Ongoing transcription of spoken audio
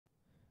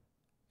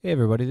Hey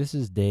everybody, this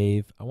is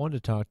Dave. I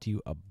wanted to talk to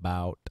you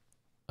about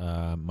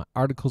my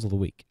articles of the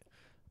week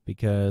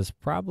because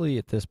probably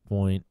at this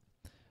point,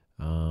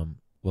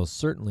 well,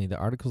 certainly the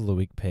articles of the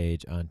week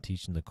page on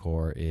Teaching the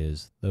Core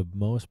is the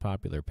most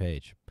popular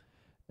page.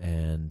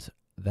 And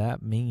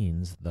that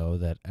means, though,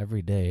 that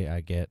every day I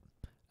get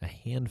a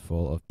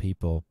handful of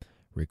people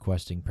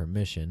requesting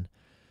permission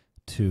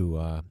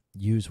to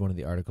use one of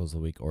the articles of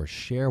the week or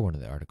share one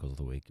of the articles of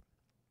the week.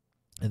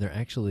 And they're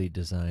actually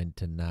designed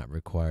to not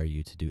require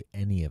you to do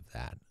any of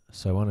that.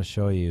 So I want to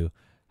show you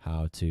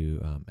how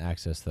to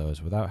access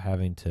those without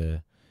having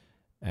to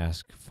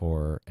ask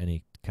for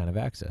any kind of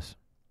access.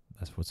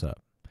 That's what's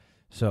up.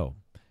 So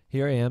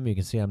here I am. You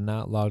can see I'm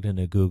not logged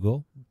into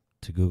Google.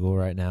 To Google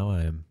right now,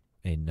 I am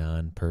a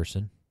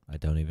non-person. I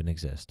don't even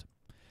exist.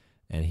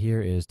 And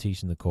here is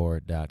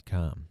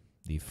teachingthecore.com,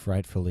 the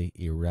frightfully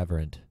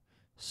irreverent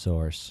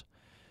source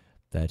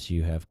that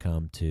you have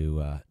come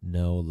to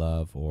know,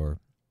 love, or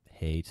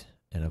hate,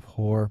 and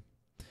abhor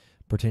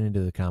pertaining to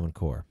the Common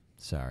Core.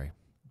 Sorry,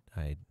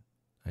 I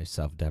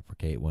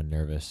self-deprecate when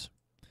nervous.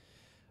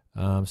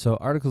 So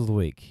articles of the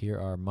week. Here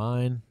are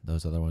mine.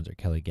 Those other ones are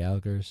Kelly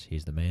Gallagher's.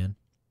 He's the man.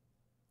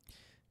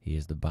 He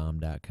is the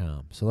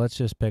bomb.com. So let's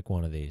just pick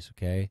one of these,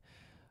 okay?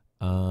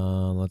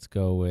 Let's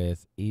go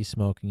with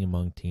e-smoking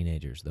among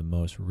teenagers, the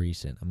most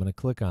recent. I'm going to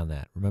click on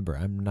that. Remember,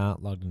 I'm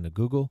not logged into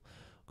Google.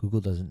 Google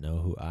doesn't know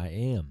who I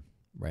am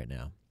right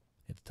now.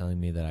 It's telling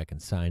me that I can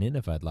sign in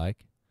if I'd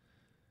like,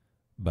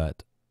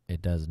 but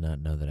it does not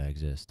know that I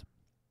exist.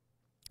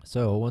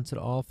 So once it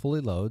all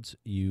fully loads,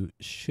 you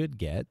should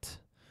get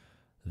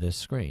this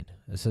screen.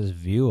 It says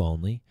view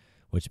only,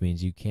 which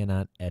means you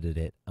cannot edit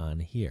it on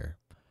here.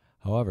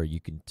 However, you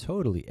can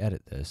totally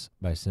edit this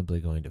by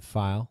simply going to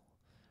File,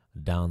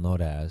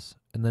 Download As,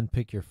 and then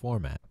pick your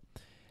format.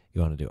 You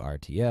want to do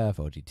RTF,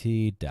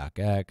 OGT,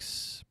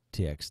 DocX,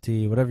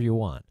 TXT, whatever you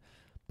want.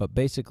 But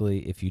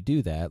basically, if you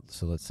do that,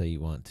 so let's say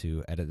you want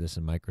to edit this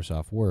in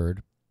Microsoft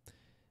Word,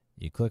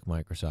 you click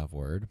Microsoft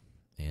Word,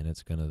 and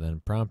it's going to then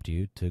prompt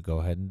you to go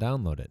ahead and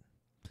download it.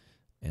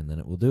 And then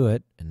it will do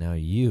it, and now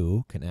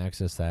you can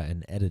access that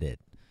and edit it.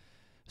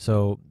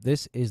 So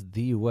this is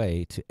the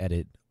way to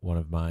edit one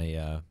of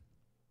my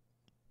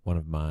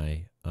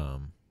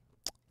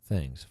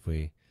things. If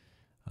we,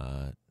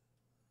 well,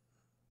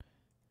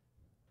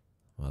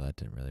 that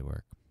didn't really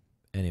work.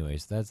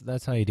 Anyways,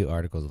 that's how you do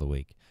articles of the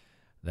week.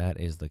 That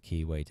is the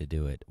key way to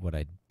do it. What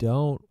I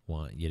don't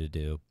want you to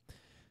do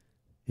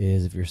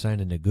is if you're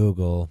signed into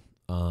Google,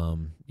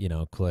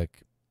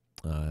 click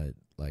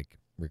like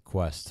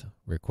request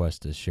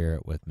to share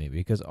it with me,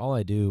 because all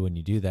I do when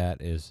you do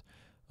that is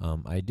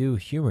I do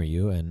humor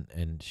you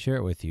and share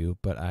it with you,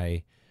 but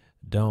I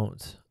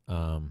don't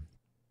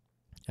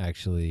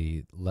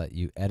actually let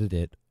you edit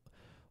it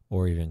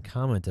or even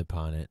comment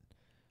upon it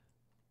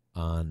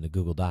on the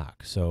Google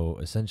Doc. So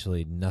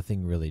essentially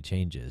nothing really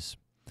changes.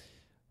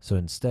 So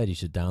instead you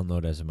should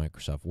download as a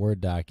Microsoft Word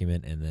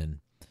document and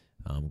then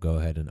go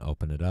ahead and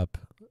open it up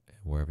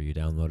wherever you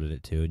downloaded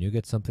it to, and you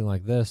get something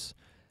like this,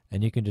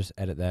 and you can just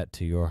edit that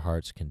to your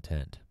heart's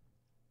content.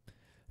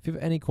 If you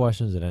have any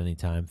questions at any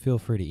time, feel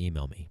free to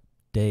email me,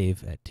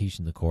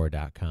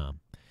 dave@teachingthecore.com.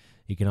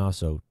 You can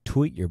also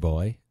tweet your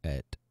boy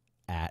at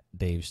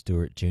Dave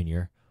Stewart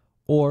Jr.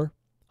 or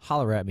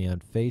holler at me on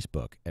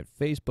Facebook at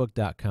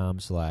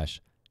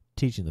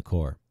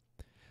facebook.com/teachingthecore.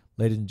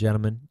 Ladies and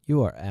gentlemen,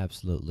 you are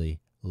absolutely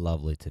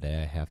lovely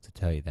today. I have to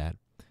tell you that.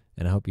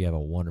 And I hope you have a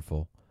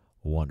wonderful,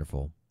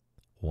 wonderful,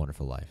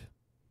 wonderful life.